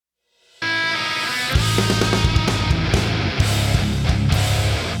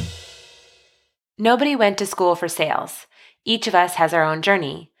Nobody went to school for sales. Each of us has our own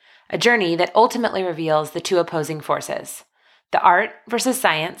journey, a journey that ultimately reveals the two opposing forces: the art versus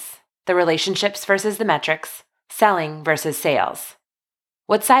science, the relationships versus the metrics, selling versus sales.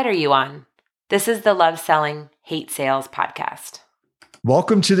 What side are you on? This is the Love Selling, Hate Sales podcast.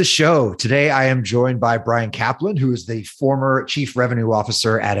 Welcome to the show. Today, I am joined by Brian Kaplan, who is the former Chief Revenue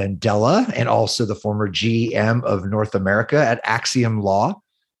Officer at Andela and also the former GM of North America at Axiom Law.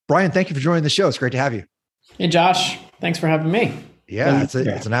 Brian, thank you for joining the show. It's great to have you. Hey, Josh. Thanks for having me. Yeah, it's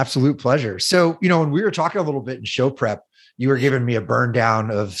an absolute pleasure. So, when we were talking a little bit in show prep, you were giving me a burn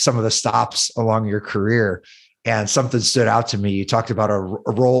down of some of the stops along your career, and something stood out to me. You talked about a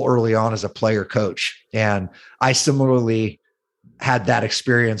role early on as a player coach, and I similarly had that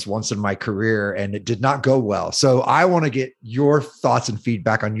experience once in my career, and it did not go well. So I want to get your thoughts and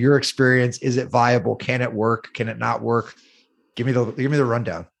feedback on your experience. Is it viable? Can it work? Can it not work? Give me the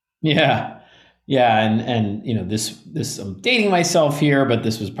rundown. Yeah. And this I'm dating myself here, but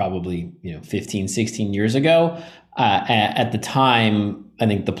this was probably, 15, 16 years ago. At the time, I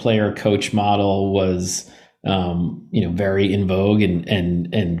think the player coach model was, very in vogue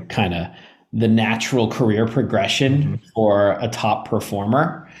and kind of the natural career progression for a top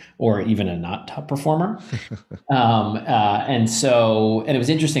performer or even a not top performer. And it was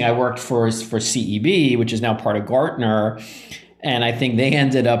interesting. I worked for CEB, which is now part of Gartner. And I think they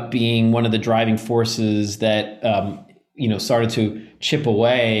ended up being one of the driving forces that, started to chip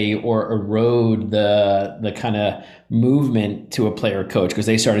away or erode the kind of movement to a player coach, because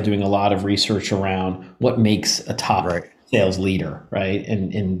they started doing a lot of research around what makes a top sales leader, right?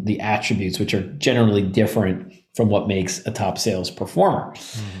 And the attributes, which are generally different from what makes a top sales performer.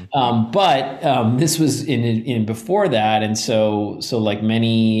 But this was in before that. And so like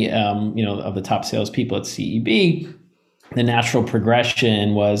many, of the top salespeople at CEB, the natural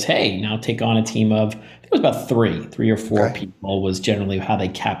progression was, hey, now take on a team of, I think it was about three or four people was generally how they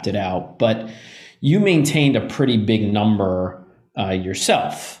capped it out. But you maintained a pretty big number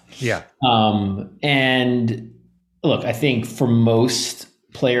yourself. Yeah. And look, I think for most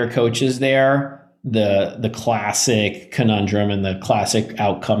player coaches there, the classic conundrum and the classic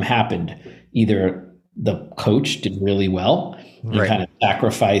outcome happened. Either the coach did really well and kind of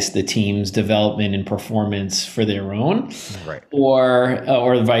sacrificed the team's development and performance for their own, or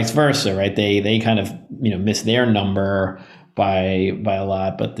vice versa, right? They kind of missed their number by a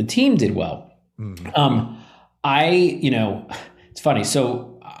lot, but the team did well. It's funny.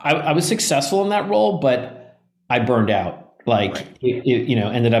 So I was successful in that role, but I burned out.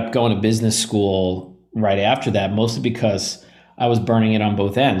 Ended up going to business school right after that, mostly because I was burning it on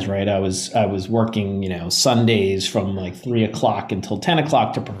both ends, right? I was working, Sundays from like 3:00 until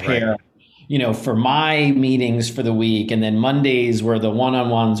 10:00 to prepare, for my meetings for the week. And then Mondays were the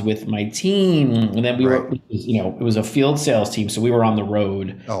one-on-ones with my team. And then it was a field sales team. So we were on the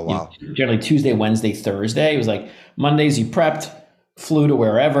road. Oh, wow. Generally Tuesday, Wednesday, Thursday. It was like Mondays you prepped, flew to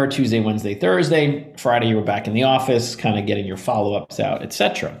wherever, Tuesday, Wednesday, Thursday. Friday you were back in the office, kind of getting your follow-ups out, et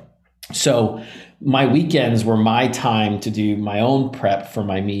cetera. So my weekends were my time to do my own prep for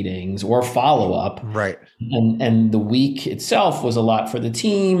my meetings or follow up. Right. And the week itself was a lot for the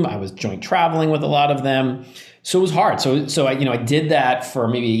team. I was joint traveling with a lot of them. So it was hard. So I did that for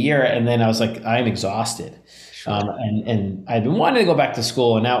maybe a year, and then I was like, I'm exhausted. Sure. And I'd been wanting to go back to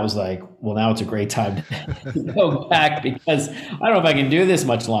school, and now it was like, well, now it's a great time to go back, because I don't know if I can do this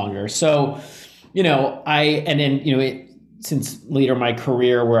much longer. So, since later in my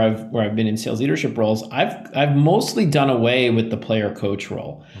career where I've been in sales leadership roles, I've mostly done away with the player coach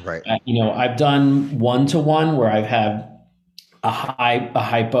role. Right. I've done one-to-one where I've had a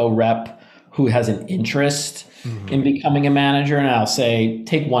hypo rep who has an interest in becoming a manager, and I'll say,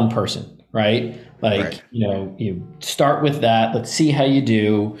 take one person, right? You start with that. Let's see how you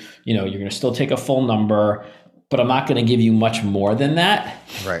do. You're going to still take a full number, but I'm not going to give you much more than that,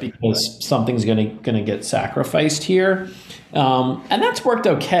 because something's going to get sacrificed here. And that's worked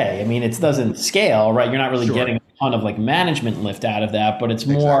okay. I mean, it doesn't scale, right? You're not really getting a ton of like management lift out of that, but it's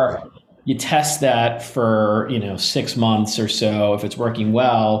more, you test that for, 6 months or so. If it's working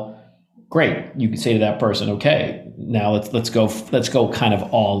well, great. You can say to that person, okay, now let's go kind of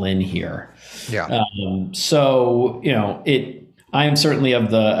all in here. Yeah. I am certainly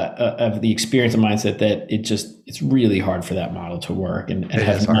of the experience and mindset that it's really hard for that model to work, and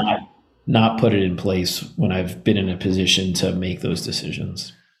has not put it in place when I've been in a position to make those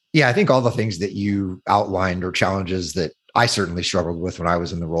decisions. Yeah, I think all the things that you outlined are challenges that I certainly struggled with when I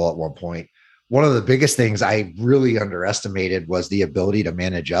was in the role at one point. One of the biggest things I really underestimated was the ability to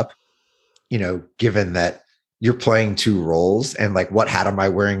manage up, given that you're playing two roles, and like, what hat am I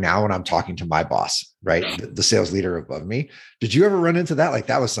wearing now when I'm talking to my boss, right? The sales leader above me. Did you ever run into that? Like,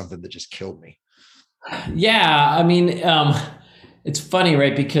 that was something that just killed me. Yeah. I mean, it's funny,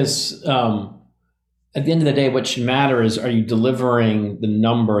 right? Because at the end of the day, what should matter is, are you delivering the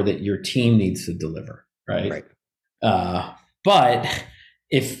number that your team needs to deliver, right? But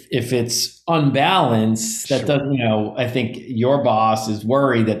if it's unbalanced, that doesn't, I think your boss is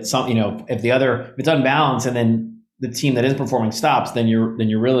worried that if it's unbalanced and then the team that is performing stops, then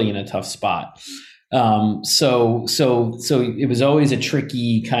you're really in a tough spot. So it was always a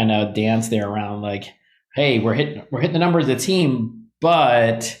tricky kind of dance there around like, hey, we're hitting the numbers of the team,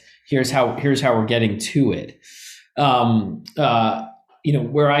 but here's how we're getting to it.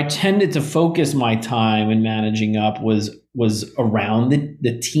 Where I tended to focus my time in managing up was around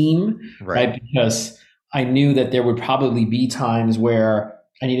the team, right? Because I knew that there would probably be times where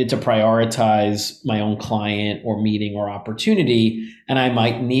I needed to prioritize my own client or meeting or opportunity, and I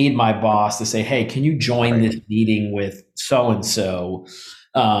might need my boss to say, "Hey, can you join this meeting with so and so?"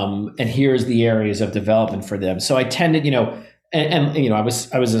 And here's the areas of development for them. So I tended, I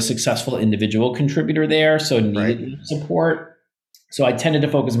was a successful individual contributor there, so needed support. So I tended to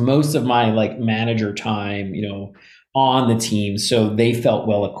focus most of my like manager time, on the team, so they felt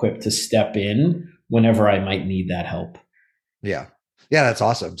well equipped to step in whenever I might need that help. Yeah, that's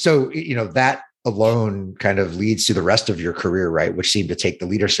awesome. So that alone kind of leads to the rest of your career, right? Which seemed to take the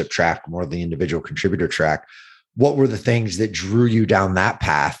leadership track more than the individual contributor track. What were the things that drew you down that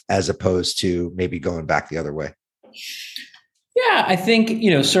path as opposed to maybe going back the other way? Yeah, I think,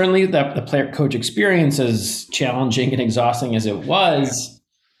 certainly the player coach experience, as challenging and exhausting as it was,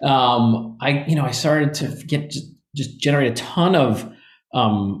 I started to just generate a ton of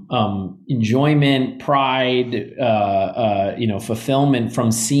enjoyment, pride, fulfillment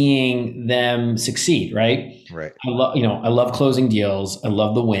from seeing them succeed. Right. I love closing deals. I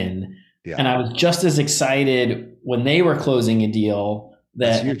love the win. Yeah. And I was just as excited when they were closing a deal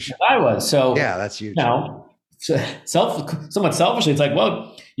that I was. So yeah, that's huge. Somewhat selfishly, it's like,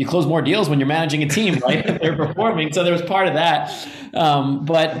 well, you close more deals when you're managing a team, right? They're performing. So there was part of that.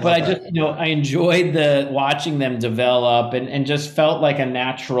 But I just, I enjoyed watching them develop and just felt like a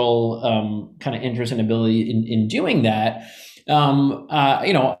natural kind of interest and ability in doing that.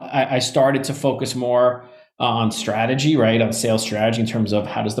 I started to focus more on strategy, right? On sales strategy in terms of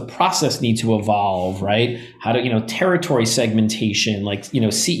how does the process need to evolve, right? How do, territory segmentation, like,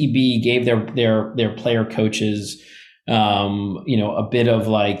 CEB gave their player coaches, a bit of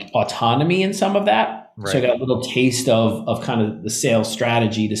like autonomy in some of that. Right. So I got a little taste of kind of the sales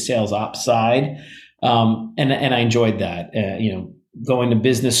strategy, the sales ops side. And I enjoyed that, going to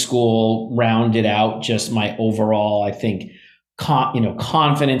business school rounded out just my overall, I think,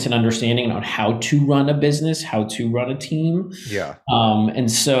 confidence and understanding on how to run a business, how to run a team. Yeah.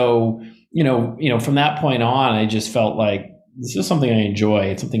 And so, from that point on, I just felt like this is something I enjoy.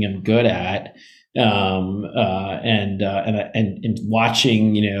 It's something I'm good at. And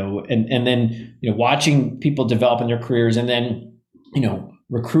watching, and then, watching people develop in their careers and then,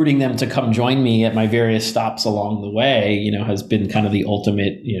 recruiting them to come join me at my various stops along the way, has been kind of the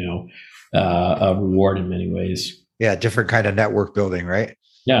ultimate, reward in many ways. Yeah. Different kind of network building, right?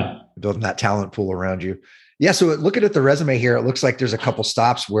 Yeah. Building that talent pool around you. Yeah. So looking at the resume here, it looks like there's a couple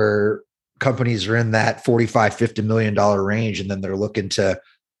stops where companies are in that $45-50 million range, and then they're looking to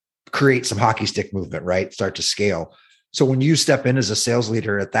create some hockey stick movement, right? Start to scale. So when you step in as a sales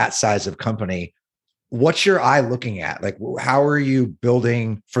leader at that size of company, what's your eye looking at? Like, how are you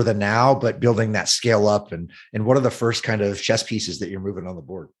building for the now, but building that scale up? And what are the first kind of chess pieces that you're moving on the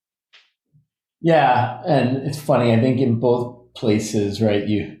board? Yeah. And it's funny. I think in both places, right,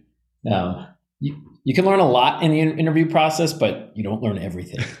 you can learn a lot in the interview process, but you don't learn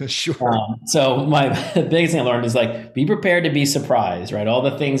everything. Sure. So my biggest thing I learned is like, be prepared to be surprised, right? All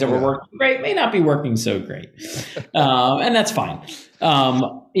the things that were working great may not be working so great. And that's fine.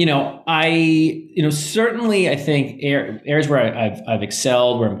 Certainly I think areas where I've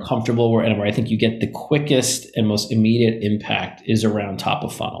excelled, where I'm comfortable, where I think you get the quickest and most immediate impact is around top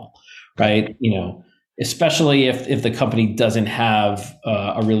of funnel, right? Especially if the company doesn't have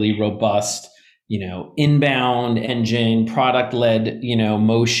a really robust, inbound engine, product-led,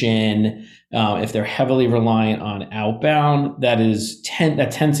 motion. If they're heavily reliant on outbound, that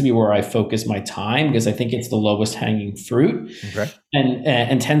tends to be where I focus my time, because I think it's the lowest hanging fruit, okay,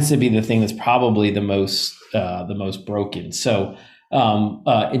 and tends to be the thing that's probably the most broken. So,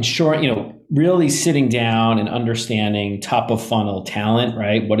 in short, really sitting down and understanding top of funnel talent,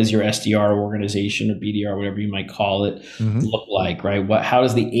 right? What does your SDR organization or BDR, whatever you might call it, look like, right? How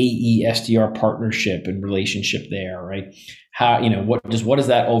does the AE SDR partnership and relationship there, right? How, what does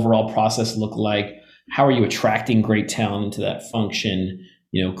that overall process look like? How are you attracting great talent into that function?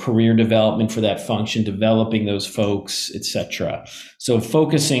 Career development for that function, developing those folks, et cetera. So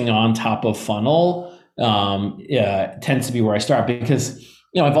focusing on top of funnel tends to be where I start, because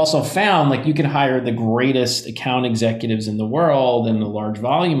I've also found, like, you can hire the greatest account executives in the world and a large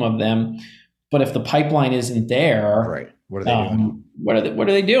volume of them, but if the pipeline isn't there, right? What are they doing? What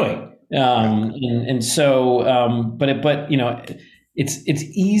are they doing? It's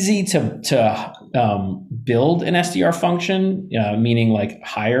easy to build an SDR function, meaning like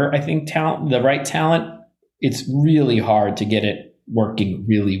hire, I think, the right talent. It's really hard to get it working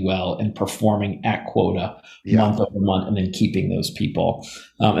really well and performing at quota month over month, and then keeping those people.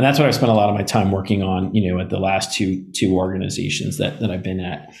 And that's what I've spent a lot of my time working on, at the last two organizations that I've been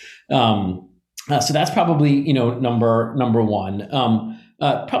at. So that's probably, number one.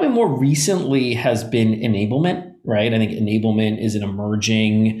 Probably more recently has been enablement, right? I think enablement is an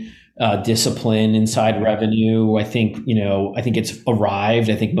emerging discipline inside revenue. I think it's arrived.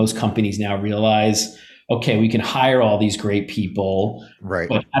 I think most companies now realize, okay, we can hire all these great people, right?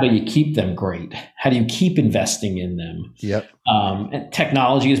 But how do you keep them great? How do you keep investing in them? Yep. And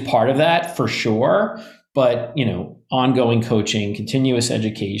technology is part of that for sure. But, ongoing coaching, continuous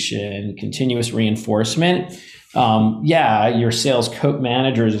education, continuous reinforcement. Your sales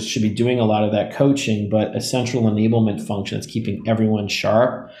managers should be doing a lot of that coaching, but a central enablement function that's keeping everyone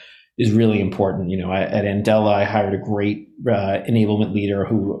sharp is really important. At Andela, I hired a great enablement leader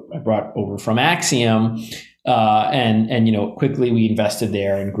who I brought over from Axiom, and quickly we invested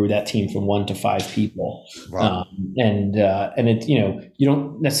there and grew that team from 1 to 5 people. Wow. And it, you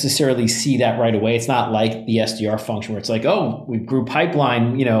don't necessarily see that right away. It's not like the SDR function where it's like, oh, we grew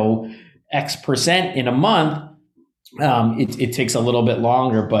pipeline, X% in a month. It takes a little bit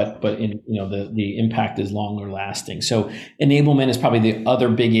longer, but the impact is longer lasting. So enablement is probably the other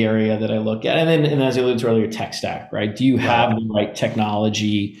big area that I look at. And as I alluded to earlier, tech stack, right? Do you have the right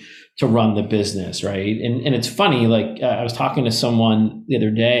technology to run the business, right? And it's funny, like I was talking to someone the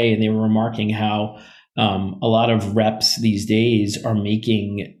other day, and they were remarking how a lot of reps these days are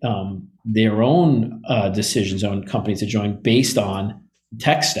making their own decisions on companies to join based on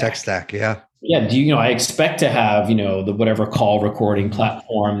tech stack. Tech stack, yeah. Yeah. I expect to have, the whatever call recording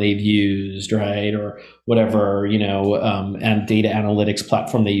platform they've used, right? Or whatever, and data analytics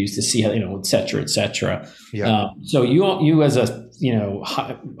platform they use to see how, et cetera, et cetera. Yeah. So you as a,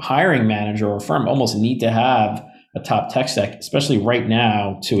 hiring manager or firm almost need to have a top tech stack, especially right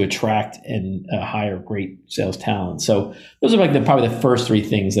now, to attract and hire great sales talent. So those are like probably the first 3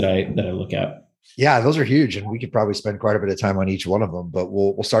 things that I look at. Yeah, those are huge. And we could probably spend quite a bit of time on each one of them, but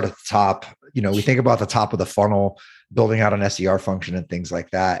we'll start at the top. We think about the top of the funnel, building out an SDR function and things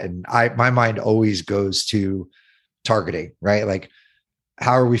like that. And my mind always goes to targeting, right? Like,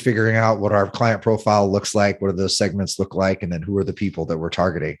 how are we figuring out what our client profile looks like? What do those segments look like? And then who are the people that we're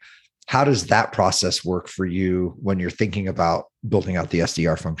targeting? How does that process work for you when you're thinking about building out the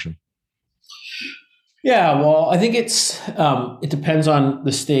SDR function? Yeah, well, I think it depends on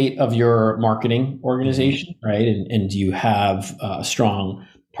the state of your marketing organization, right? And do you have a strong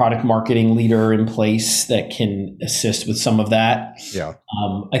product marketing leader in place that can assist with some of that? Yeah.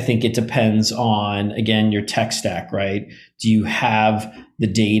 I think it depends on, again, your tech stack, right? Do you have the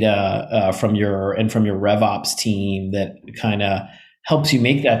data from your RevOps team that kind of helps you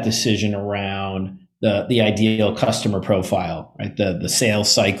make that decision around the ideal customer profile, right? The sales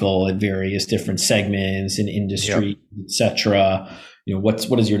cycle at various different segments and industry, et cetera. What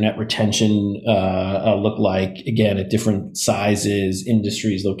does your net retention look like, again, at different sizes,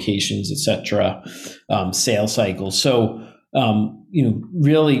 industries, locations, et cetera, sales cycles. So,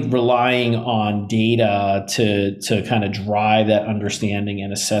 really relying on data to kind of drive that understanding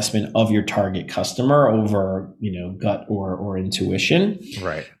and assessment of your target customer over, gut or intuition.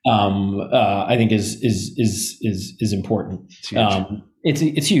 Right. I think is important. It's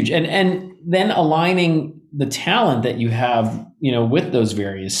huge. It's huge. And then aligning the talent that you have, with those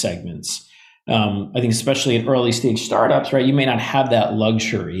various segments. I think especially at early stage startups, right? You may not have that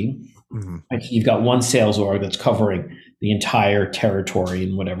luxury. Mm-hmm. Like you've got one sales org that's covering the entire territory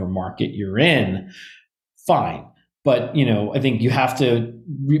in whatever market you're in. Fine. But, I think you have to,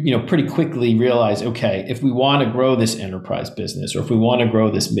 pretty quickly realize, okay, if we want to grow this enterprise business, or if we want to grow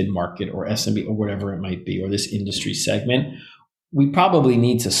this mid-market or SMB or whatever it might be, or this industry segment, we probably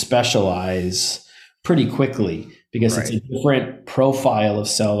need to specialize pretty quickly because it's a different profile of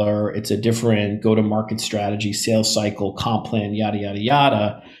seller. It's a different go-to-market strategy, sales cycle, comp plan, yada, yada,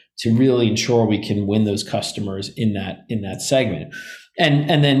 yada, to really ensure we can win those customers in that segment.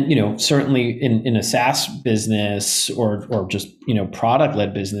 And then, certainly in a SaaS business or just,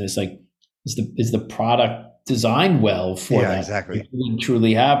 product-led business, like is the product designed well for that? Exactly. Do we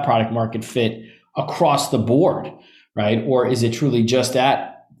truly have product market fit across the board, right? Or is it truly just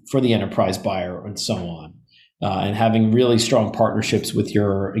for the enterprise buyer and so on? And having really strong partnerships with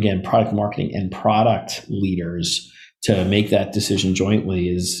your, again, product marketing and product leaders to make that decision jointly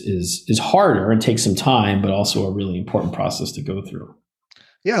is harder and takes some time, but also a really important process to go through.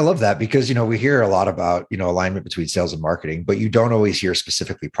 Yeah, I love that because, we hear a lot about, alignment between sales and marketing, but you don't always hear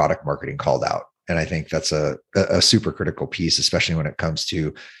specifically product marketing called out. And I think that's a super critical piece, especially when it comes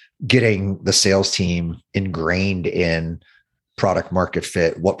to getting the sales team ingrained in product market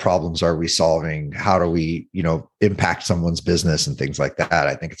fit. What problems are we solving? How do we, impact someone's business and things like that?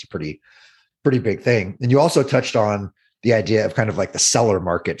 I think it's a pretty big thing. And you also touched on the idea of kind of like the seller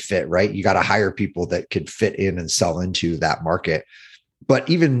market fit, right? You got to hire people that could fit in and sell into that market. But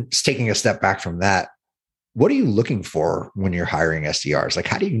even taking a step back from that, what are you looking for when you're hiring SDRs? Like,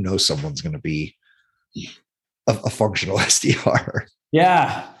 how do you know someone's going to be a functional SDR?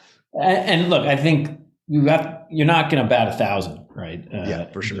 Yeah. And look, I think you're not going to bat 1,000, right?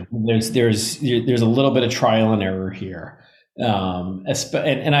 Yeah, for sure. There's a little bit of trial and error here.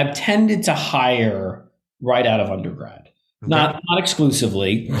 And I've tended to hire right out of undergrad. Okay. Not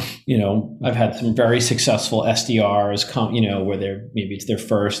exclusively, I've had some very successful SDRs come, where maybe it's their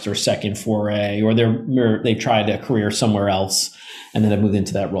first or second foray, or they've tried a career somewhere else and then have moved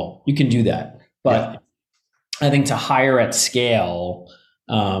into that role. You can do that. But I think to hire at scale,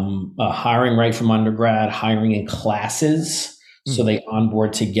 hiring right from undergrad, hiring in classes so they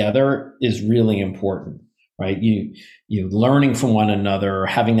onboard together is really important. Right, you learning from one another,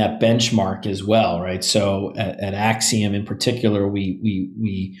 having that benchmark as well, right? So at Axiom in particular,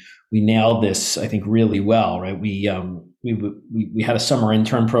 we nailed this, I think, really well, right? We had a summer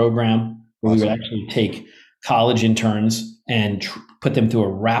intern program where we would actually take college interns and put them through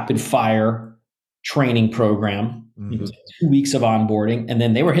a rapid fire training program. Mm-hmm. It was 2 weeks of onboarding, and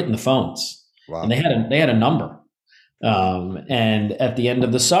then they were hitting the phones. Wow. And they had a number, and at the end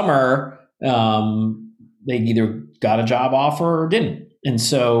of the summer. They either got a job offer or didn't. And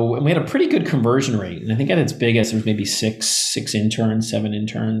we had a pretty good conversion rate. And I think at its biggest, there was maybe 7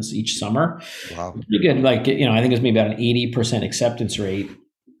 interns each summer. Wow. Pretty good. Like, I think it was maybe about an 80% acceptance rate.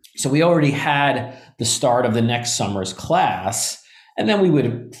 So we already had the start of the next summer's class. And then we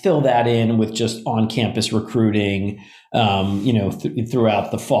would fill that in with just on-campus recruiting,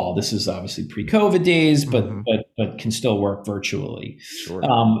 throughout the fall. This is obviously pre-COVID days, but can still work virtually. Sure.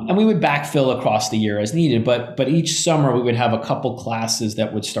 And we would backfill across the year as needed. But each summer we would have a couple classes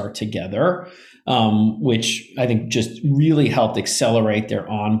that would start together, which I think just really helped accelerate their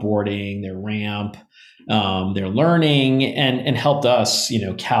onboarding, their ramp, their learning, and helped us,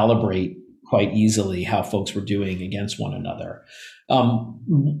 calibrate quite easily how folks were doing against one another.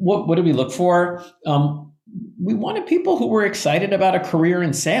 What do we look for? We wanted people who were excited about a career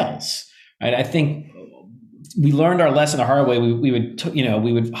in sales, right? I think we learned our lesson the hard way. We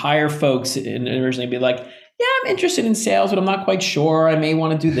would hire folks and originally be like, yeah, I'm interested in sales, but I'm not quite sure. I may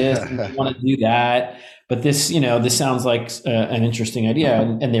want to do this, I may want to do that. But this sounds like an interesting idea.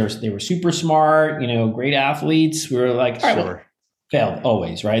 And they were super smart, great athletes. We were like, all right, well, failed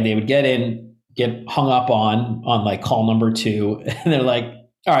always, right? They would get hung up on like call number 2, and they're like,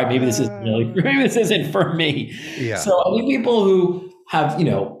 all right, maybe this isn't for me. Yeah. So I need people who have,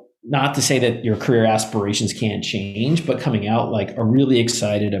 not to say that your career aspirations can't change, but coming out like are really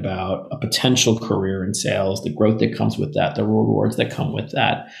excited about a potential career in sales, the growth that comes with that, the rewards that come with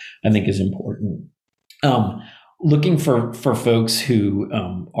that, I think is important. Looking for folks who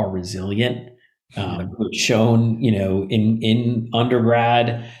are resilient, who've shown, in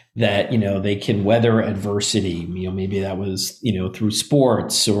undergrad that, they can weather adversity. Maybe that was, through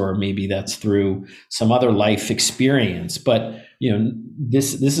sports, or maybe that's through some other life experience. But,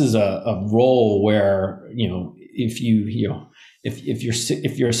 this is a role where,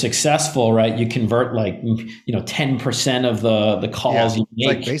 if you're successful, right, you convert 10% of the calls you make.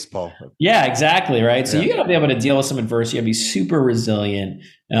 It's like baseball. Yeah, exactly. Right. So you got to be able to deal with some adversity. You got to be super resilient.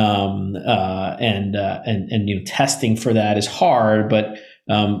 And testing for that is hard, but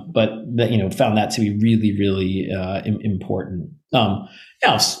found that to be really, really important.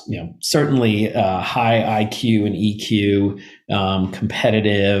 Certainly high IQ and EQ,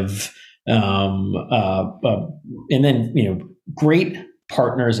 competitive, and then great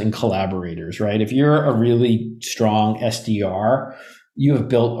partners and collaborators, right? If you're a really strong SDR, you have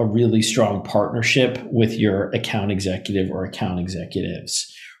built a really strong partnership with your account executive or account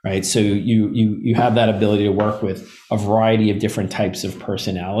executives, right? So you have that ability to work with a variety of different types of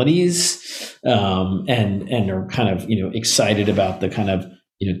personalities, and are kind of, excited about the kind of,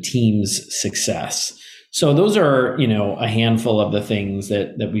 team's success. So those are, a handful of the things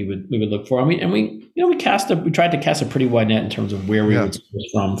that we would look for. And we tried to cast a pretty wide net in terms of where we would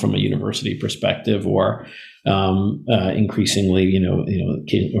source from a university perspective, or increasingly,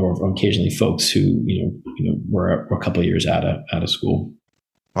 or occasionally folks who, were a couple of years out of school.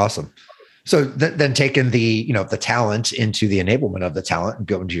 Awesome. So then taking the, the talent into the enablement of the talent, and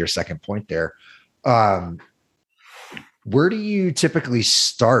going to your second point there, where do you typically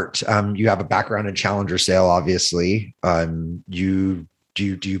start? You have a background in challenger sale, obviously. Do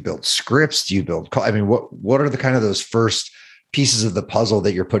you build scripts? Do you build? What are the kind of those first pieces of the puzzle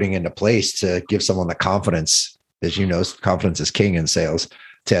that you're putting into place to give someone the confidence? As you know, confidence is king in sales,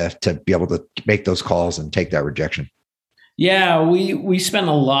 to be able to make those calls and take that rejection. Yeah, we spend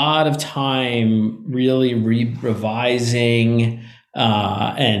a lot of time really revising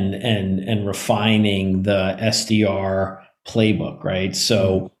and refining the SDR playbook, right?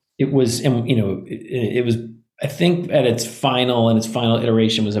 So it was, I think at its final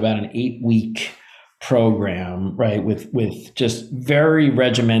iteration was about an 8-week program, right? With just very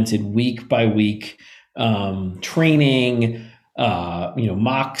regimented week by week training,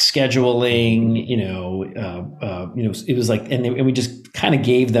 mock scheduling, it was like, and we just kind of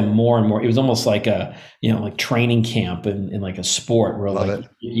gave them more and more. It was almost like a, like training camp in like a sport where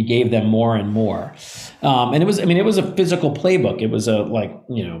you gave them more and more. And it was a physical playbook. It was a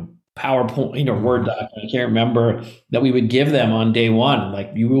PowerPoint or Word document. I can't remember, that we would give them on day one.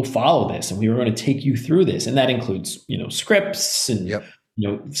 Like, you will follow this, and we were going to take you through this. And that includes, scripts and,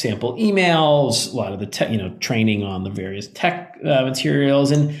 sample emails, a lot of the training on the various tech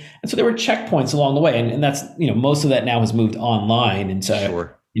materials. And so there were checkpoints along the way. And that's, most of that now has moved online. And so,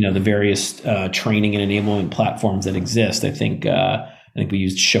 the various training and enablement platforms that exist. I think we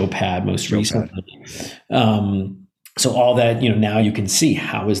used Showpad most recently. So all that, now you can see,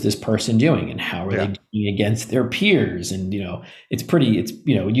 how is this person doing, and how are they doing against their peers? And,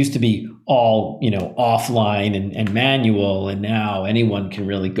 it used to be all, offline and manual, and now anyone can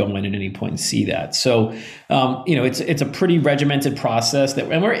really go in at any point and see that. So, it's a pretty regimented process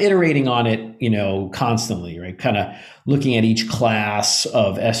and we're iterating on it, constantly, right? Kind of looking at each class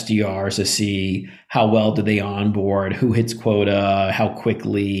of SDRs to see how well do they onboard, who hits quota, how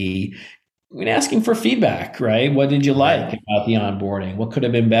quickly. Asking for feedback, right? What did you like about the onboarding? What could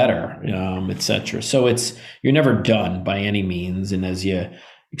have been better, et cetera. So you're never done by any means. And as you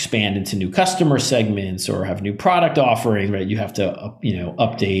expand into new customer segments or have new product offerings, right, you have to,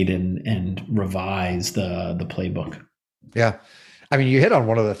 update and revise the playbook. Yeah. You hit on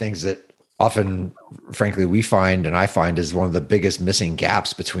one of the things that often, frankly, we find, and I find, is one of the biggest missing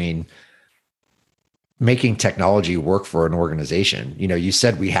gaps between making technology work for an organization. You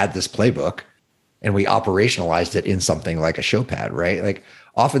said we had this playbook and we operationalized it in something like a Showpad, right? Like,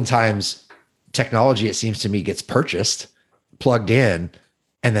 oftentimes technology, it seems to me, gets purchased, plugged in,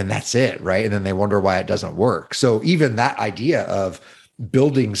 and then that's it, right? And then they wonder why it doesn't work. So even that idea of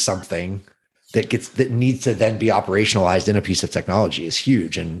building something that needs to then be operationalized in a piece of technology is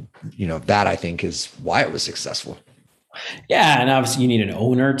huge. And, that, I think, is why it was successful. Yeah. And obviously you need an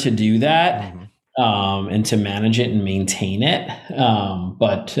owner to do that. Mm-hmm. And to manage it and maintain it.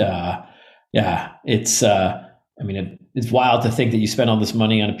 It's wild to think that you spend all this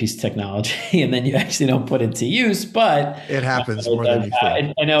money on a piece of technology and then you actually don't put it to use, but it happens more than you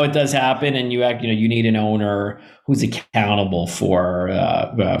think. I know it does happen, and you need an owner who's accountable for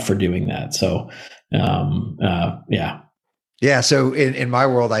doing that. So, Yeah. So in my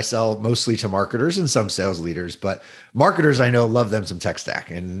world, I sell mostly to marketers and some sales leaders, but marketers, I know, love them some tech stack,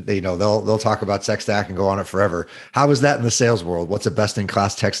 and they'll talk about tech stack and go on it forever. How is that in the sales world? What's a best in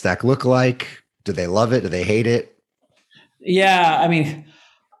class tech stack look like? Do they love it? Do they hate it? Yeah.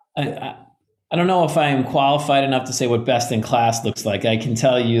 I don't know if I'm qualified enough to say what best in class looks like. I can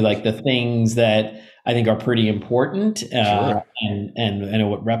tell you the things that I think are pretty important, and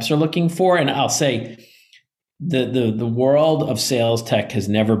what reps are looking for. And I'll say, the world of sales tech has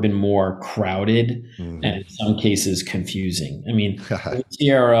never been more crowded, and in some cases confusing. As a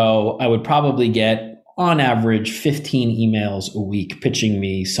CRO, I would probably get on average 15 emails a week pitching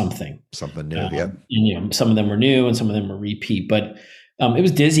me something new. Yep. And, some of them were new and some of them were repeat, but it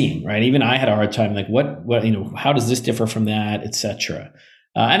was dizzying, right? Even I had a hard time, what, how does this differ from that, et cetera.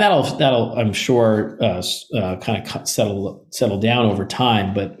 And that'll I'm sure kind of settle down over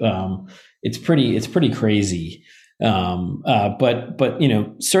time, but it's pretty crazy. But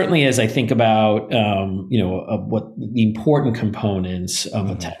certainly as I think about what the important components of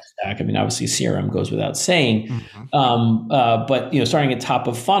a tech stack, I mean, obviously CRM goes without saying, but starting at top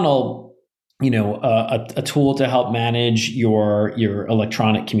of funnel, a tool to help manage your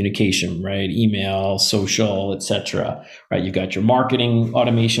electronic communication, right? Email, social, etc. Right? You've got your marketing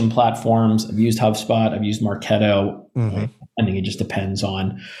automation platforms. I've used HubSpot. I've used Marketo. Right? I think it just depends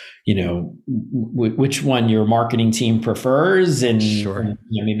on, which one your marketing team prefers, and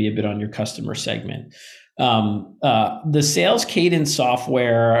maybe a bit on your customer segment. The sales cadence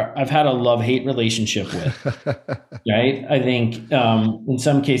software, I've had a love-hate relationship with, right? I think in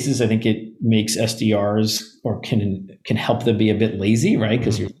some cases, I think it makes SDRs or can help them be a bit lazy, right?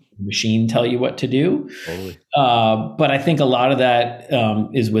 Because your machine tell you what to do. Totally. But I think a lot of that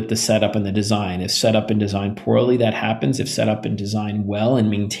is with the setup and the design. If set up and designed poorly, that happens. If set up and designed well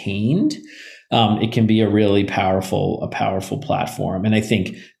and maintained, it can be a really powerful platform. And I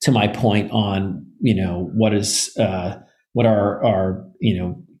think, to my point on what are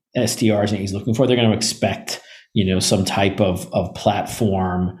SDRs and AEs looking for, they're going to expect some type of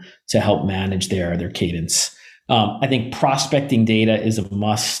platform to help manage their cadence. I think prospecting data is a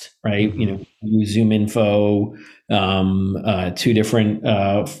must, right? Use ZoomInfo, two different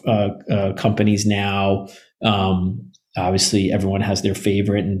companies now. Obviously, everyone has their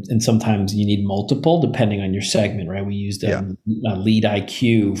favorite, and sometimes you need multiple depending on your segment, right? We used Lead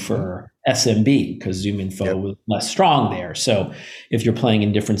IQ for SMB because ZoomInfo was less strong there. So if you're playing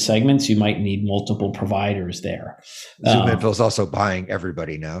in different segments, you might need multiple providers there. ZoomInfo is also buying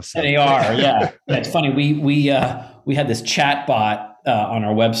everybody now. So. They are, yeah. It's funny. We had this chat bot on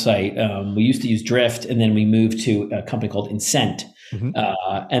our website. We used to use Drift, and then we moved to a company called Incent.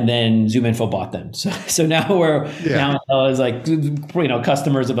 And then ZoomInfo bought them. So now now it's like,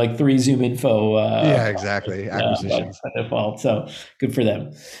 customers of like 3 ZoomInfo. Exactly. Acquisitions by default. So good for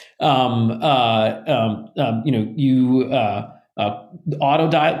them. Auto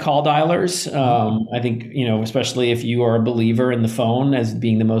call dialers. I think, especially if you are a believer in the phone as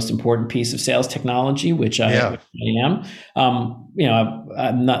being the most important piece of sales technology, which I am. I'm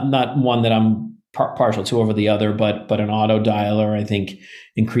not one that I'm partial to over the other, but an auto dialer, I think,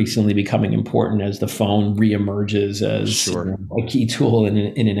 increasingly becoming important as the phone reemerges as a key tool in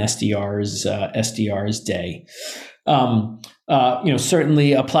an SDR's day.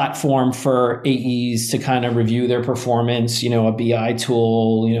 Certainly a platform for AEs to kind of review their performance, a BI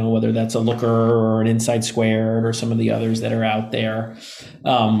tool, whether that's a Looker or an Insight Squared or some of the others that are out there.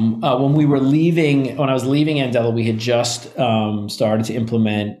 When I was leaving Andela, we had just started to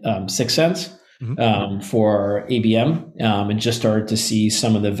implement 6sense. For ABM, and just started to see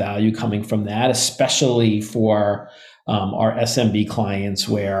some of the value coming from that, especially for our SMB clients,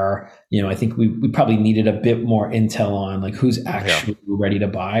 where I think we probably needed a bit more intel on like who's actually ready to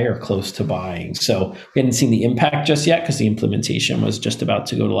buy or close to buying. So we hadn't seen the impact just yet because the implementation was just about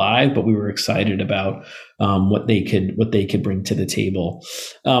to go live, but we were excited about what they could bring to the table.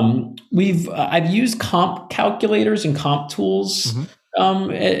 I've used comp calculators and comp tools.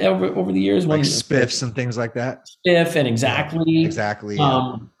 Over the years, like spiffs and things like that. Spiff and exactly.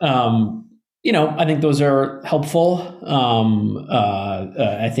 I think those are helpful.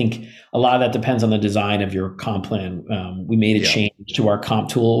 I think a lot of that depends on the design of your comp plan. We made a change to our comp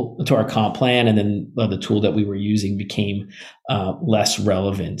plan, and then the tool that we were using became less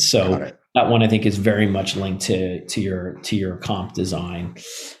relevant. So that one I think is very much linked to your comp design.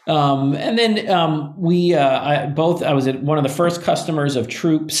 And then I was at one of the first customers of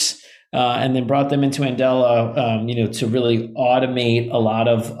Troops. And then brought them into Andela, to really automate a lot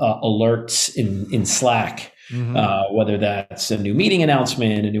of alerts in Slack, whether that's a new meeting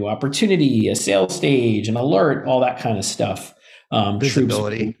announcement, a new opportunity, a sales stage, an alert, all that kind of stuff.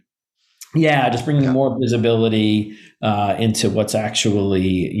 Visibility. Just bringing more visibility into what's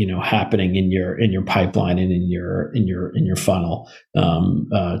actually happening in your pipeline and in your funnel.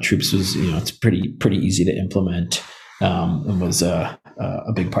 Troops was it's pretty easy to implement. And was a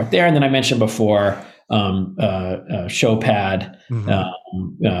big part there. And then I mentioned before Showpad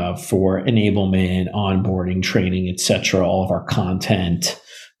for enablement, onboarding, training, etc. All of our content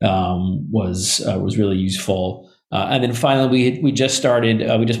was really useful. And then finally, we just started.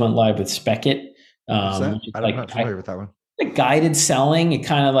 We just went live with Speckit. I'm not familiar with that one. Like guided selling. It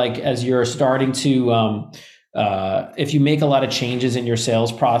kind of like as you're starting to, if you make a lot of changes in your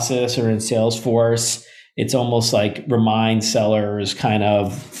sales process or in Salesforce. It's almost like remind sellers kind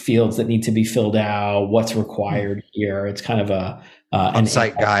of fields that need to be filled out, what's required here. It's kind of a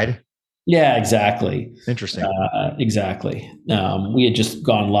On-site guide. Yeah, exactly. Interesting. Exactly. We had just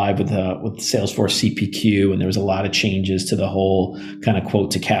gone live with Salesforce CPQ, and there was a lot of changes to the whole kind of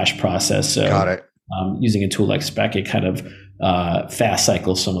quote to cash process. So, got it. Using a tool like Spec, it kind of fast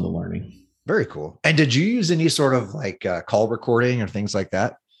cycles some of the learning. Very cool. And did you use any sort of like call recording or things like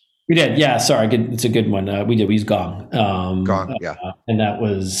that? We did. Yeah. Sorry. It's a good one. We did. We used Gong. Gong. Yeah. And that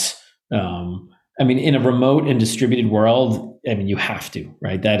was, in a remote and distributed world, you have to,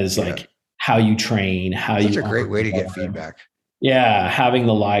 right? That is like how you train, Such a great way to get feedback. Yeah. Having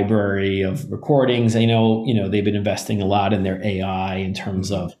the library of recordings. I know, they've been investing a lot in their AI in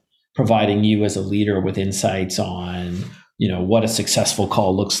terms of providing you as a leader with insights on, what a successful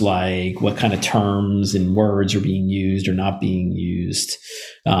call looks like, what kind of terms and words are being used or not being used,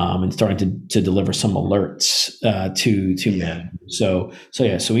 and starting to deliver some alerts to managers. So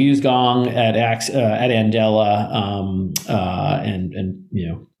we use Gong at Andela, and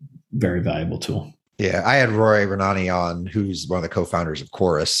very valuable tool. Yeah, I had Roy Renani on, who's one of the co-founders of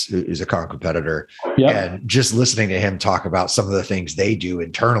Chorus, who's a Kong competitor. Yep. And just listening to him talk about some of the things they do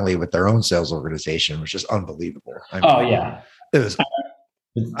internally with their own sales organization was just unbelievable. It was.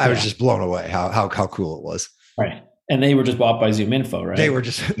 I was just blown away how cool it was. Right, and they were just bought by ZoomInfo, right? They were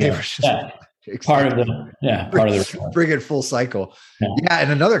just part of the bring it full cycle. Yeah.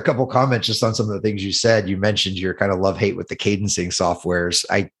 And another couple comments just on some of the things you said. You mentioned your kind of love hate with the cadencing softwares.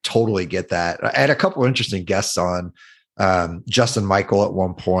 I totally get that. I had a couple of interesting guests on, Justin Michael at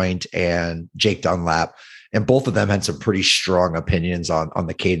one point and Jake Dunlap, and both of them had some pretty strong opinions on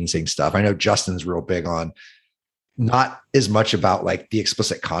the cadencing stuff. I know Justin's real big on not as much about like the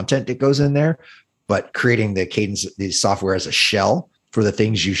explicit content that goes in there, but creating the software as a shell for the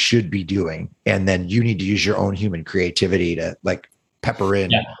things you should be doing. And then you need to use your own human creativity to like pepper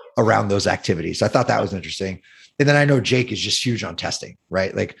in around those activities. I thought that was interesting. And then I know Jake is just huge on testing,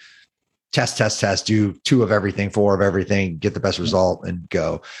 right? Like test, do 2 of everything, 4 of everything, get the best result and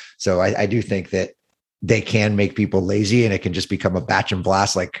go. So I do think that they can make people lazy and it can just become a batch and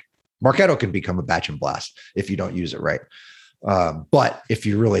blast. Like Marketo can become a batch and blast if you don't use it right. But if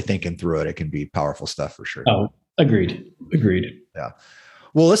you're really thinking through it, it can be powerful stuff for sure. Oh, agreed. Yeah.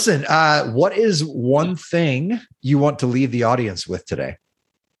 Well, listen, what is one thing you want to leave the audience with today?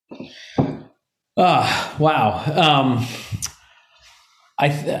 Wow.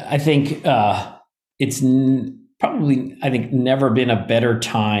 I think it's probably, never been a better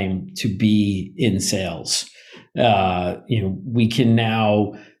time to be in sales. We can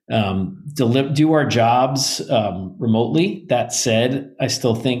now do our jobs remotely. That said, I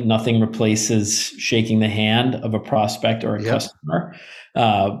still think nothing replaces shaking the hand of a prospect or a customer.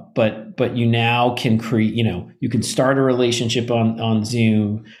 But you now can create, you can start a relationship on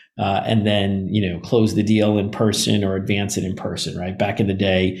Zoom, and then, close the deal in person or advance it in person, right? Back in the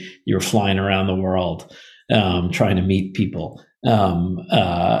day, you were flying around the world, trying to meet people, even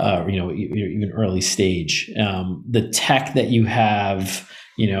early stage. The tech that you have,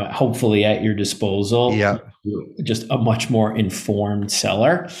 hopefully at your disposal, just a much more informed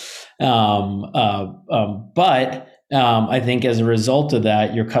seller. But I think as a result of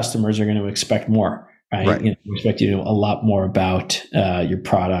that, your customers are going to expect more, right? Expect you to know a lot more about your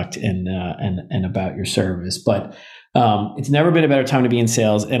product and about your service. But it's never been a better time to be in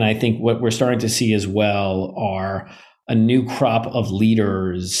sales. And I think what we're starting to see as well are a new crop of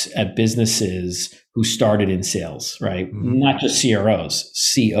leaders at businesses who started in sales, right? Mm-hmm. Not just CROs,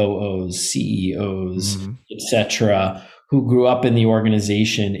 COOs, CEOs, et cetera, who grew up in the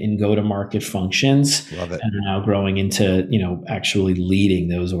organization in go-to-market functions and are now growing into, actually leading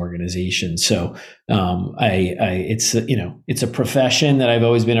those organizations. So it's a profession that I've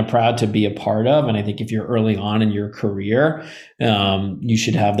always been proud to be a part of. And I think if you're early on in your career, you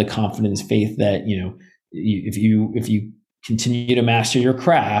should have the confidence, faith that, if you continue to master your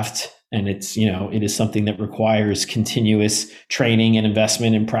craft, and it's, it is something that requires continuous training and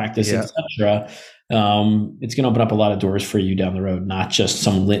investment in practice, et cetera, it's going to open up a lot of doors for you down the road, not just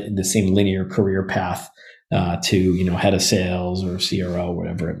the same linear career path to, head of sales or CRO,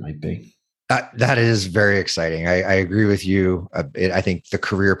 whatever it might be. That is very exciting. I agree with you. I think the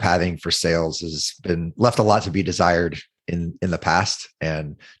career pathing for sales has been left a lot to be desired in the past.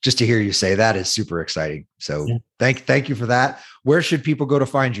 And just to hear you say that is super exciting. So thank you for that. Where should people go to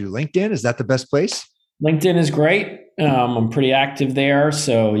find you? LinkedIn, is that the best place? LinkedIn is great. I'm pretty active there,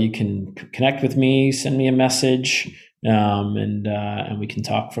 so you can connect with me, send me a message, and we can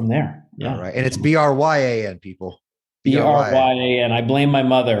talk from there. Yeah. All right. And it's BRYAN, people. BRYAN. I blame my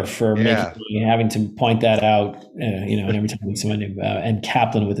mother for having to point that out, and every time somebody, and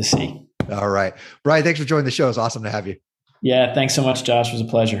Kaplan with a C. All right. Brian, thanks for joining the show. It's awesome to have you. Yeah. Thanks so much, Josh. It was a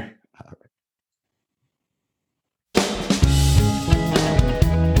pleasure.